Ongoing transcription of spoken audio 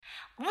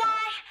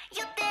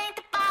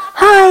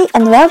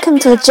and welcome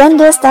to the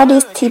Gender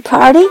Studies Tea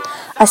Party,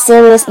 a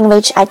series in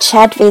which I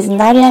chat with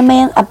 99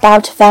 men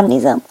about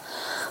feminism.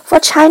 For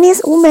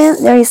Chinese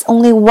women, there is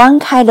only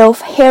one kind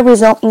of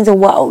heroism in the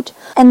world,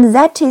 and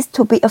that is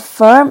to be a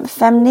firm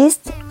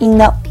feminist in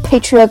a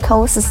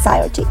patriarchal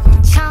society.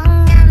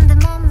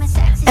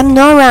 I'm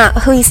Nora,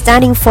 who is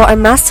studying for a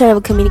Master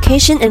of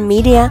Communication and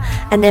Media,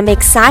 and I'm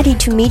excited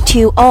to meet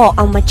you all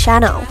on my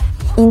channel.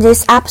 In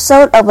this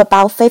episode of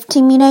about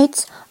 15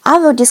 minutes, I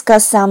will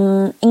discuss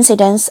some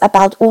incidents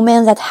about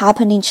women that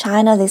happened in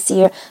China this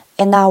year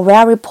and are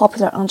very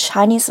popular on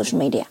Chinese social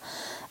media.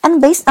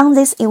 And based on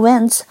these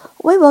events,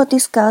 we will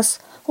discuss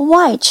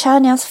why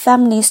China's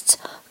feminist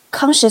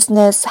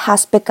consciousness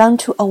has begun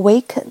to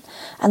awaken,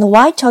 and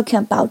why talking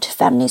about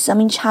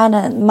feminism in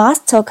China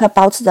must talk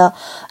about the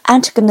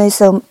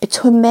antagonism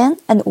between men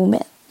and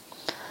women.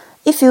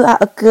 If you are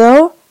a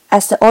girl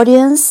as the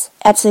audience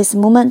at this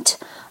moment,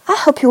 I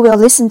hope you will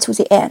listen to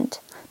the end,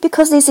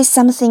 because this is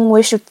something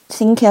we should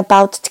think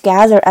about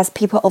together as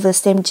people of the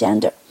same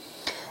gender.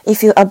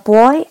 If you are a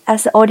boy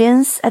as the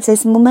audience at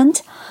this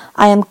moment,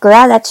 I am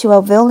glad that you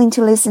are willing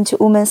to listen to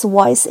women's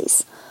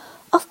voices.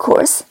 Of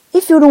course,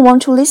 if you don't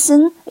want to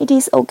listen, it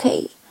is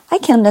okay. I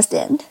can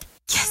understand.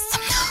 Yes,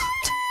 I'm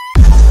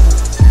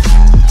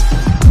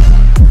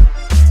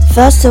not.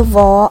 First of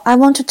all, I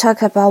want to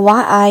talk about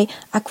why I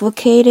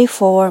advocated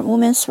for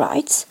women's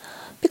rights,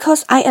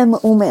 because I am a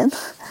woman.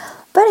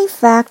 But in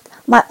fact,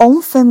 my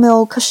own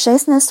female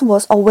consciousness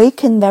was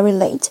awakened very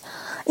late.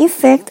 In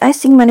fact, I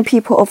think many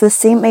people of the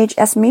same age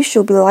as me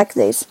should be like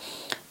this,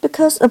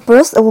 because a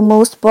birth of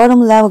most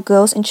bottom-level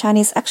girls in China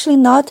is actually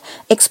not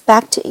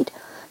expected.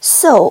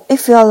 So,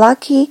 if you are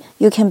lucky,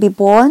 you can be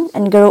born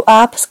and grow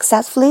up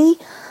successfully,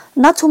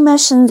 not to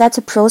mention that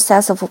the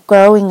process of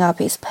growing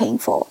up is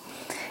painful.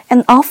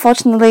 And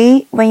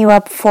unfortunately, when you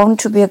are born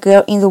to be a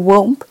girl in the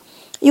womb,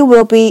 you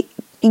will be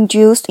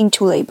induced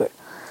into labor.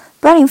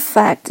 But in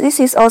fact, this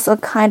is also a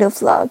kind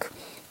of luck,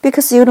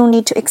 because you don't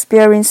need to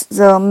experience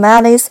the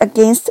malice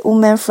against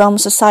women from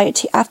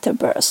society after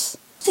birth.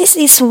 This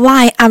is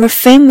why our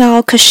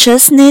female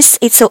consciousness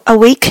is so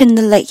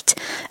awakened late,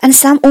 and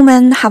some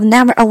women have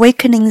never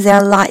awakened in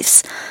their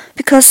lives,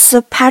 because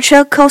the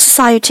patriarchal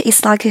society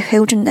is like a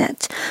huge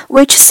net,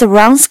 which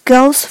surrounds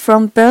girls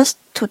from birth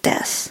to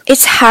death.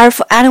 It's hard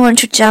for anyone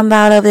to jump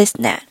out of this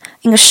net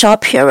in a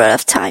short period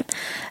of time.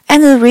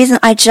 And the reason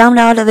I jumped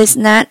out of this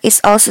net is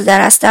also that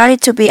I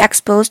started to be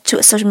exposed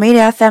to social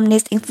media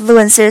feminist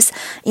influencers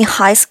in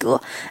high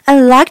school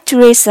and liked to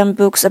read some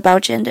books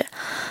about gender.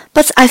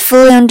 But I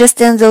fully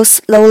understand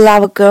those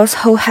low-level girls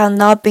who have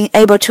not been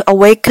able to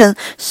awaken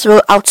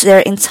throughout their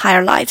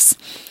entire lives.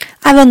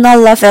 I will not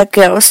laugh at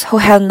girls who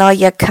have not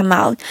yet come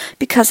out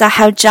because I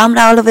have jumped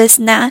out of this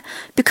net,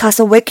 because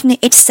awakening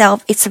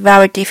itself is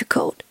very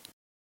difficult.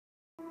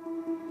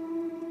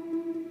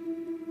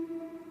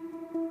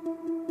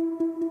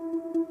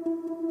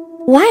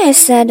 Why I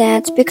said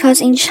that?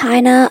 Because in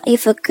China,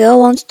 if a girl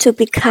wants to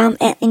become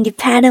an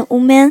independent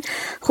woman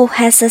who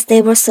has a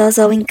stable source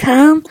of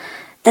income,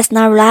 does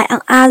not rely on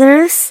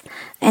others,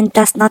 and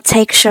does not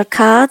take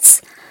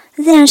shortcuts,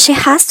 then she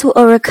has to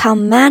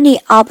overcome many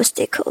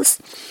obstacles.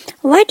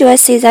 Why do I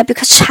say that?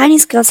 Because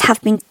Chinese girls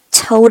have been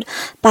told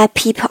by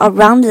people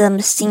around them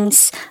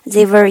since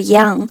they were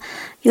young,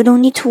 you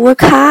don't need to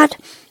work hard,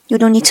 you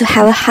don't need to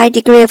have a high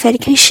degree of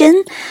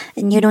education,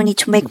 and you don't need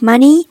to make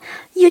money.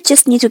 You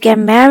just need to get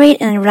married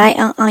and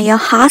rely on your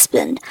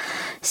husband.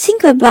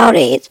 Think about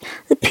it.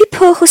 The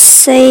people who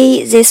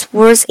say these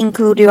words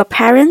include your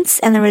parents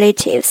and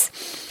relatives.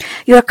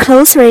 Your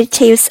close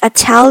relatives are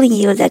telling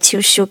you that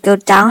you should go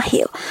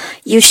downhill,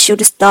 you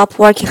should stop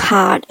working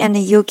hard, and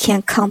you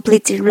can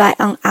completely rely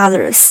on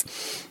others.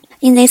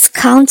 In this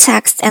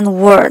context and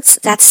words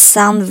that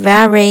sound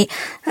very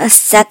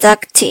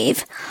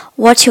seductive,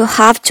 what you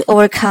have to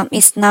overcome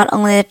is not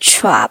only a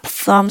trap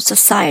from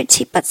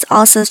society, but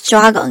also a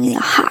struggle in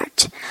your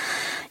heart.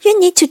 You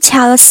need to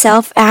tell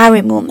yourself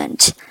every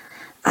moment,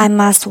 I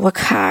must work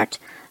hard.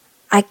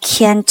 I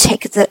can't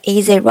take the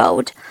easy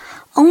road.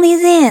 Only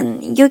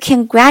then you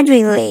can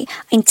gradually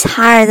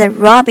enter the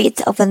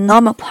orbit of a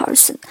normal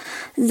person.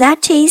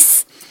 That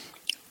is,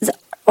 the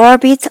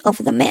orbit of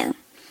the man.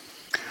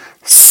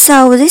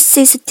 So this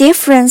is the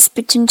difference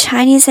between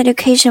Chinese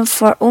education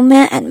for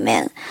women and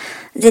men.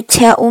 They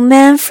tell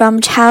women from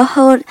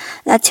childhood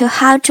that you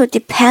have to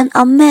depend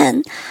on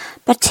men,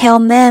 but tell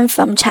men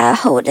from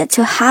childhood that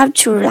you have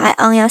to rely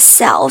on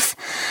yourself.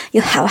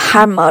 You have a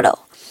hard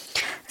model.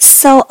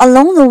 So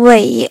along the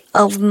way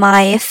of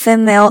my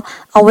female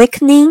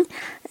awakening,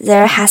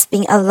 there has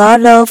been a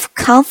lot of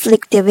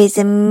conflict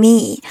within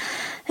me,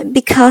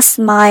 because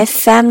my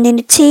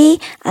femininity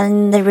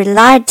and the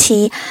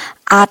reality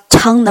are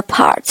torn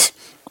apart.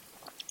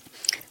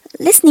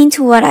 Listening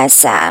to what I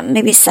said,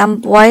 maybe some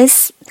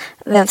boys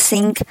will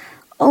think,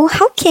 oh,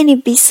 how can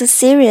it be so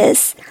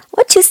serious?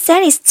 What you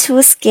said is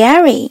too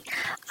scary.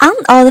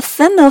 Aren't all the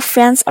female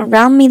friends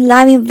around me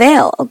living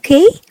well,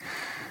 okay?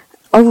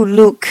 Oh,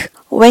 look,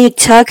 when you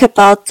talk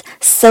about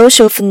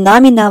social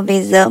phenomena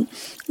with them,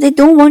 they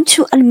don't want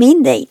to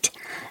admit it.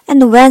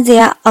 And when they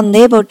are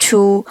unable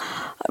to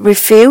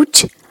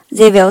refute,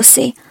 they will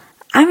say,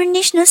 "Our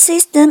national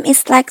system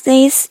is like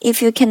this.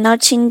 If you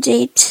cannot change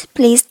it,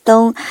 please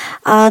don't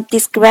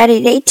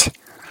discredit it."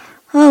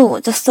 Oh,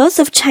 the thoughts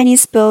of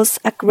Chinese bills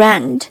are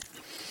grand.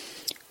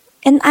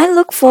 And I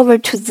look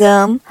forward to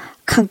them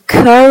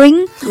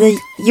conquering the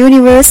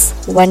universe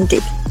one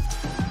day.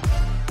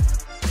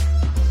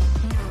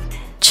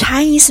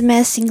 Chinese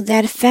men think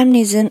that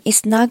feminism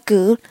is not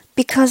good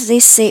because they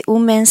see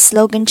women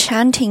slogan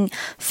chanting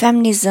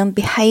feminism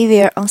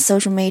behavior on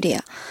social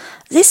media.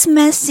 These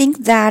men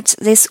think that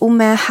these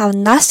women have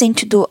nothing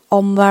to do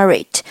or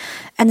merit,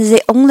 and they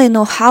only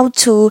know how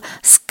to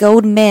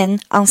scold men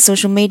on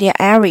social media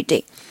every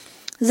day.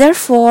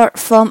 Therefore,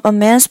 from a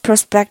man's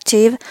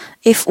perspective,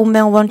 if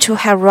women want to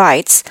have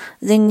rights,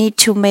 they need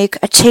to make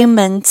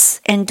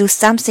achievements and do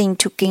something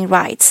to gain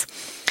rights.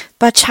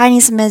 But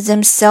Chinese men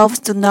themselves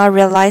do not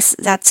realize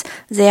that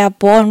they are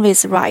born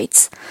with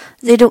rights.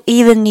 They don't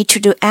even need to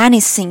do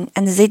anything,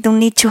 and they don't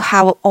need to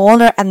have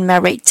honor and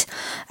merit.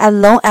 As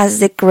long as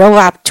they grow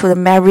up to the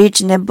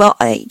marriageable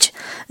age,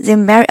 they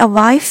marry a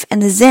wife,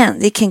 and then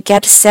they can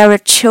get several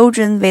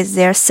children with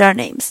their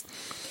surnames.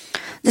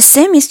 The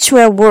same is true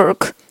at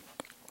work.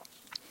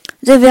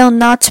 They will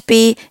not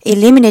be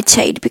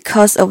eliminated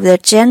because of their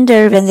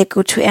gender when they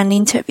go to an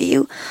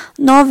interview,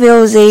 nor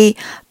will they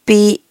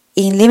be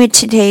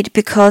eliminated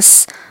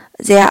because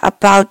they are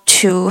about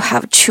to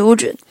have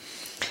children.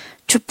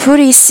 To put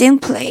it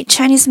simply,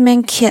 Chinese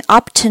men can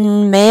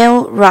obtain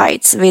male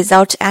rights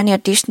without any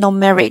additional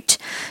merit,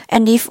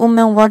 and if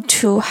women want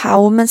to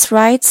have women's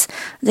rights,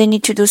 they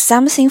need to do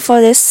something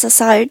for this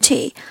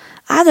society.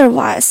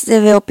 Otherwise, they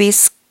will be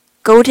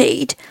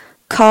scolded,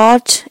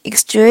 called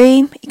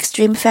extreme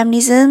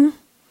feminism.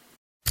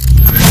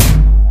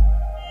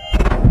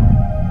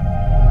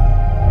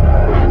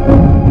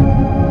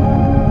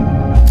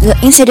 The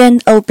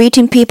incident of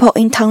beating people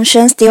in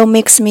Tangshan still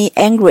makes me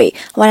angry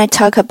when I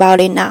talk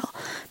about it now.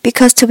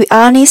 Because to be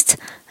honest,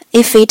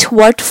 if it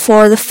weren't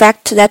for the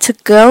fact that the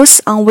girls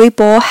on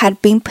Weibo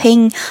had been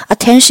paying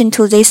attention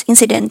to this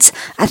incident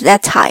at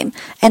that time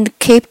and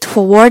kept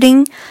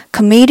forwarding,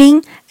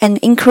 committing, and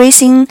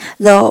increasing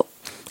the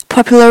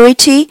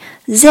popularity,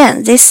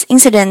 then this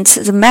incident,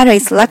 the matter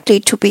is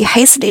likely to be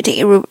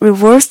hastily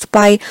reversed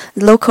by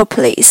the local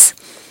police.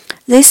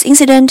 This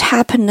incident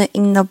happened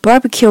in a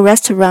barbecue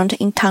restaurant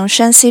in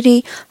Tangshan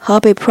City,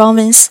 Hebei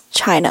Province,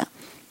 China.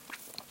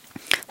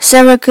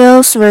 Several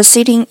girls were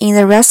sitting in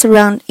the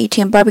restaurant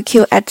eating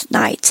barbecue at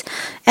night,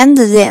 and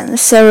then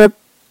several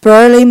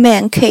burly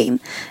men came,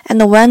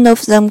 and one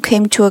of them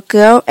came to a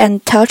girl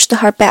and touched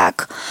her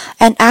back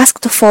and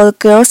asked for the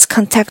girl's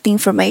contact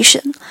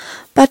information,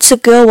 but the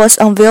girl was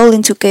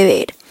unwilling to give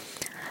it.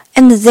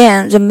 And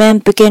then the man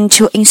began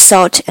to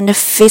insult and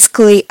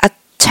physically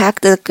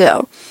attack the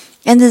girl.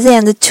 And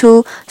then the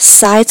two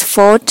sides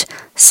fought.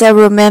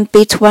 Several men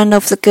beat one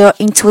of the girls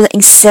into the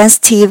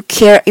intensive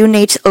care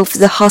unit of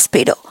the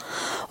hospital.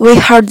 We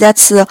heard that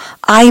the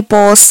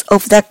eyeballs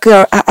of that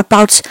girl are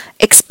about to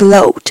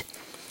explode.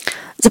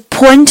 The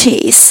point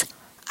is,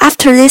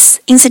 after this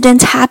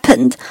incident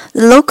happened,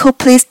 the local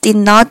police did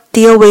not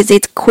deal with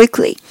it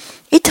quickly.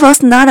 It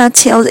was not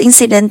until the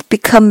incident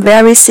became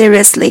very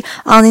seriously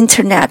on the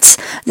internet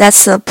that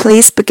the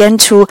police began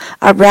to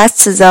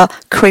arrest the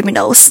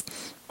criminals.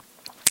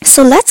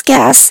 So let's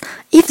guess,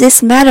 if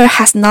this matter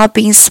has not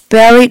been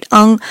spread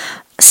on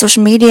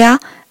social media,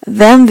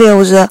 when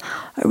will the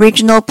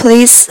regional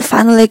police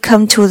finally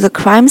come to the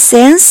crime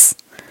scenes?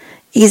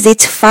 Is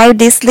it 5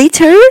 days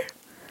later?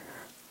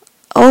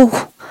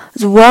 Oh,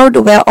 the world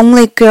where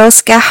only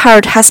girls get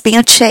hurt has been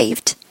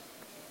achieved.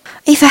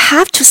 If I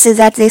have to say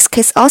that this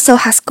case also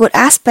has good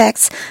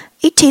aspects,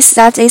 it is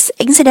that this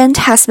incident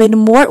has made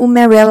more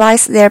women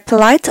realize their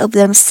plight of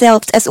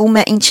themselves as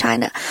women in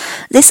China.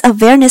 This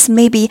awareness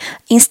may be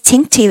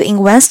instinctive in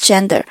one's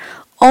gender,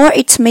 or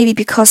it may be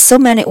because so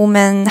many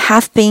women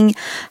have been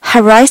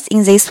harassed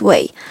in this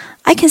way.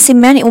 I can see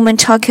many women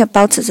talking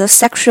about the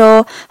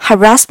sexual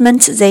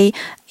harassment they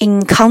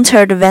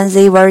encountered when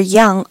they were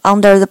young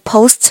under the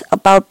post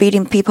about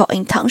beating people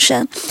in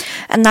Tangshan.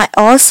 And I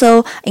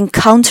also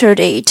encountered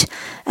it.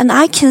 And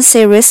I can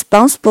say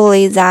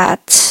responsibly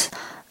that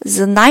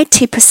the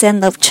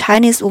 90% of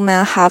Chinese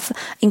women have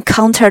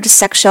encountered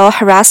sexual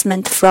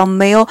harassment from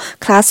male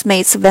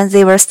classmates when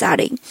they were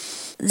studying.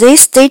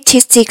 This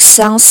statistic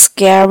sounds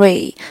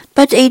scary,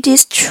 but it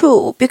is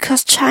true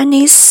because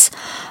Chinese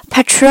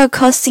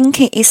patriarchal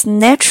thinking is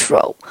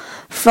natural.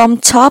 From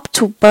top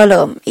to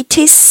bottom, it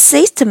is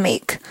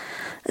systemic.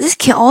 This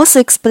can also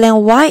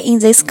explain why in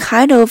this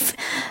kind of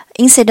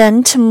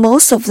incident,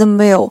 most of the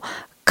male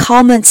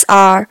comments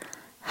are,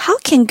 "How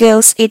can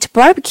girls eat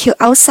barbecue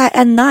outside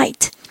at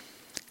night?"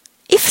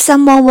 If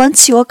someone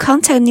wants your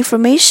contact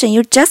information,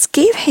 you just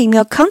give him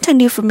your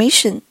contact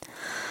information.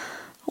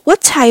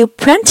 What are you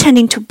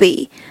pretending to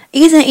be?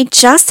 Isn't it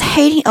just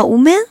hating a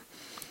woman?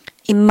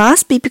 It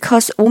must be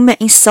because a woman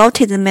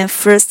insulted the man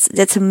first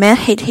that the man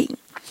hate him.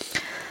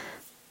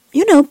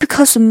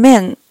 Because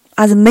men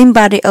are the main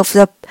body of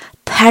the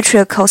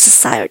patriarchal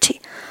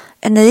society.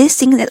 and they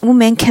think that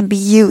women can be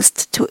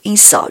used to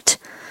insult,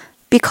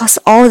 because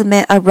all the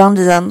men around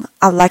them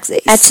are like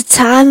this. At the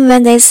time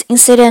when this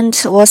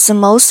incident was the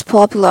most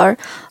popular,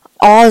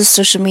 all the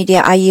social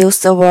media I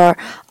used were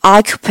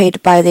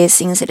occupied by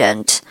this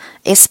incident,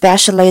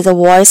 especially the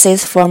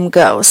voices from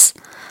girls.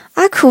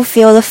 I could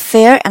feel the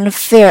fear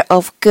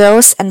of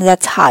girls at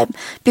that time,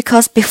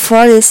 because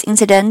before this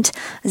incident,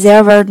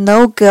 there were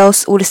no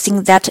girls who would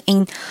think that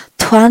in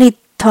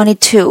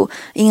 2022,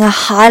 in a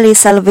highly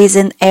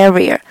television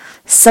area,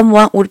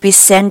 someone would be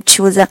sent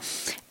to the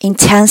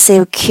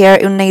intensive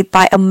care unit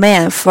by a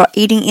man for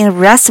eating in a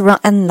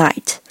restaurant at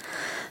night.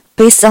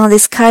 Based on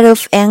this kind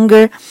of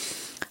anger,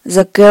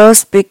 the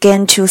girls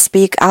began to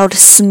speak out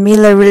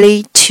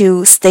similarly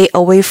to stay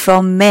away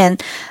from men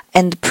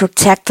and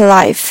protect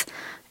life.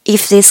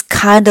 If this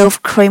kind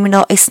of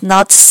criminal is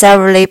not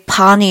severely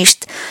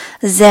punished,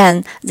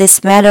 then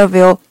this matter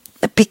will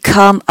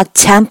become a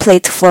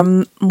template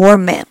for more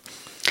men.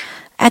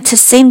 At the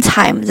same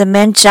time, the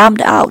men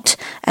jumped out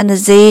and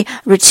they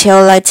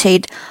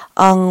retaliated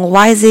on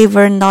why they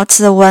were not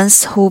the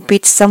ones who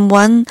beat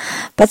someone,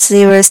 but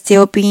they were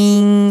still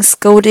being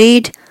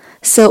scolded.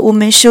 So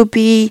women should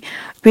be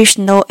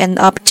rational and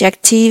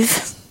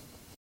objective.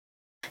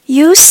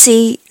 You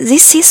see,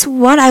 this is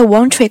what I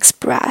want to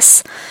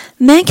express.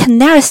 Men can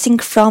never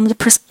think from the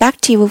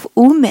perspective of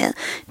women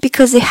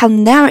because they have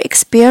never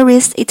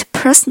experienced it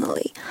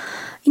personally.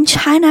 In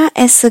China,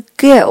 as a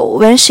girl,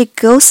 when she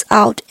goes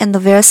out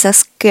and wears a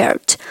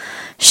skirt,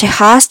 she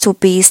has to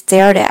be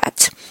stared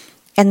at.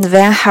 And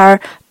when her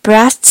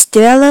breasts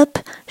develop,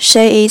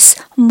 she is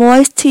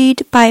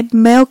moistened by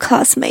male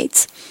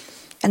classmates.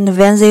 And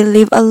when they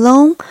live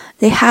alone,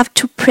 they have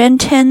to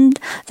pretend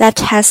that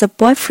has a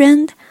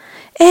boyfriend,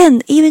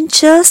 and even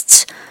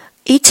just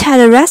eat at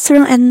a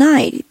restaurant at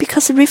night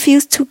because they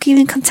refuse to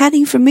give contact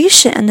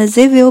information, and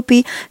they will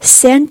be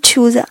sent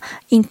to the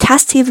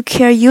intensive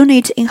care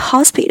unit in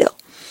hospital.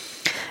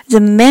 The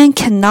men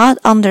cannot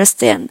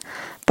understand,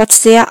 but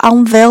they are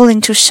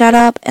unwilling to shut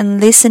up and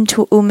listen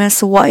to women's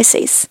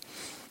voices.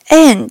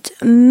 And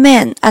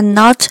men are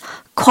not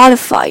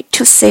qualified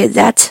to say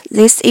that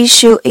this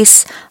issue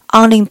is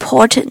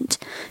unimportant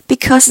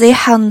because they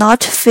have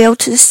not felt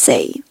the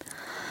same.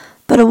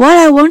 But what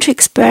I want to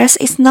express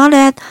is not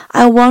that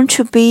I want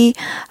to be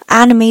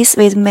enemies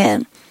with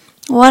men.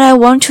 What I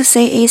want to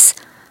say is,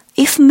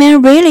 if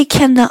men really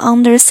cannot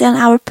understand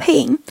our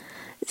pain,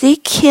 they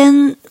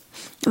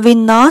will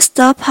not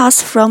stop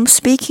us from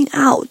speaking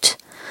out.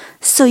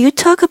 So you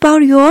talk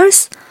about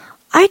yours,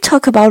 I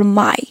talk about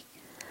mine.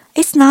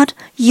 It's not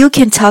you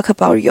can talk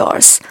about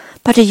yours,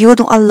 but you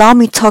don't allow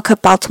me to talk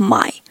about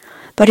mine.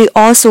 But you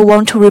also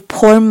want to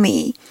report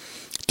me,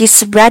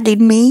 discredit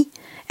me,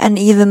 and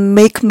even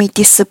make me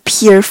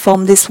disappear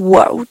from this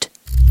world.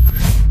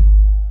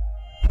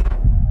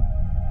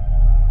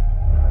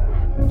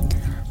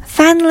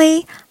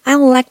 Finally, I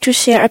would like to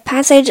share a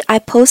passage I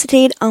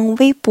posted on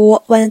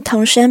Weibo when the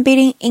Tongshan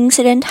beating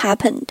incident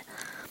happened.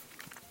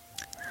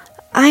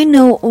 I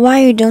know why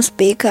you don't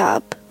speak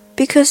up,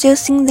 because you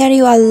think that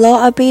you are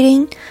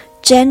law-abiding,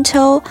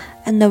 gentle,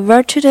 and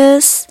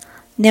virtuous,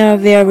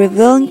 never wear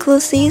revealing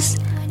clothes,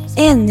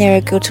 and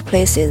never go to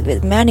places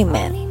with many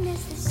men.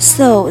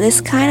 So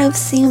this kind of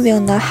thing will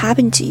not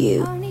happen to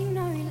you.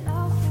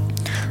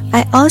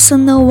 I also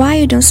know why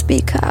you don't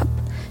speak up,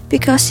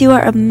 because you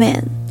are a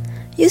man.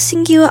 You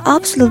think you are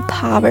absolute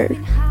power.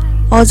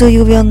 Although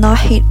you will not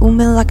hit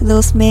women like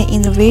those men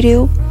in the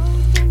video,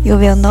 you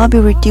will not be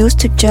reduced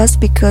to just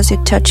because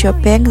you touch your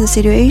back the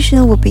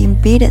situation will be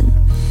beaten.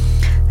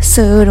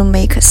 So you don't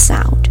make a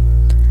sound.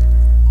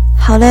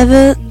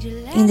 However,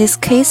 in this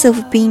case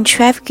of being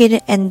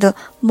trafficked and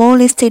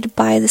molested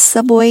by the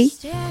subway,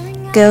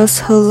 girls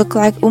who look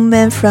like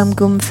women from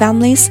good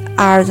families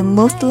are the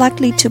most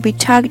likely to be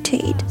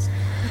targeted.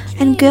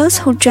 And girls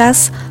who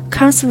dress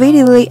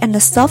conservatively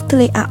and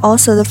softly are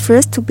also the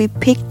first to be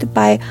picked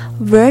by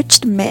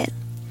virgin men.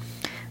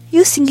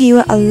 You think you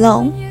are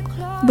alone,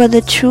 but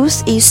the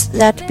truth is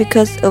that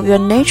because of your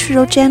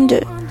natural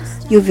gender,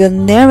 you will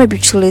never be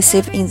truly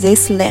safe in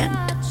this land.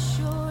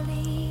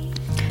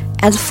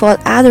 As for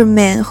other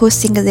men who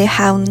think they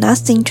have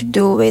nothing to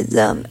do with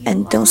them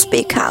and don't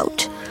speak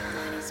out,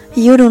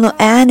 you don't know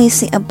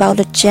anything about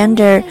the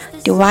gender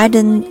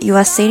division you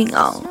are sitting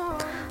on,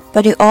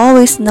 but you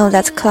always know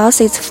that class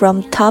is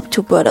from top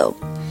to bottom,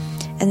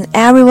 and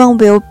everyone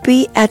will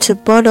be at the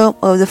bottom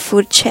of the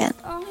food chain.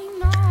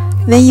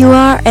 When you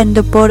are at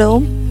the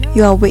bottom,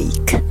 you are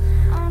weak,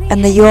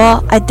 and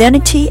your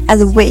identity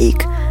as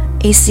weak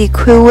is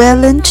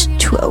equivalent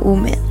to a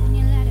woman.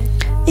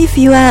 If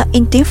you are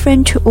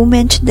indifferent to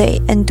women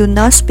today and do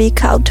not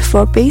speak out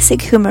for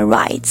basic human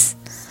rights,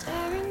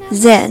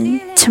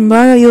 then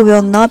tomorrow you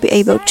will not be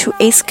able to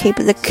escape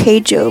the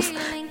cage of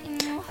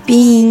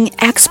being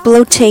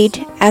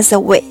exploited as a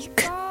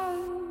weak.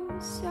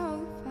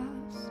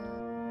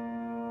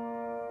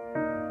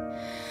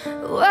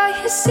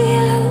 Well, you see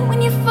it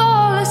when you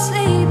fall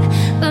asleep,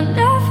 but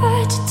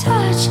never to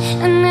touch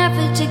and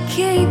never to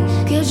keep,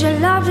 'cause you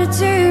loved her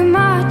too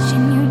much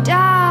and you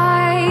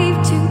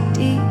dive too deep.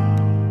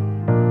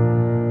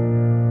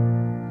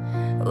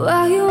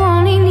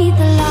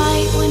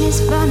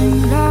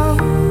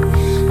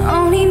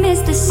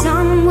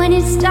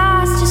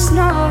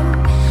 know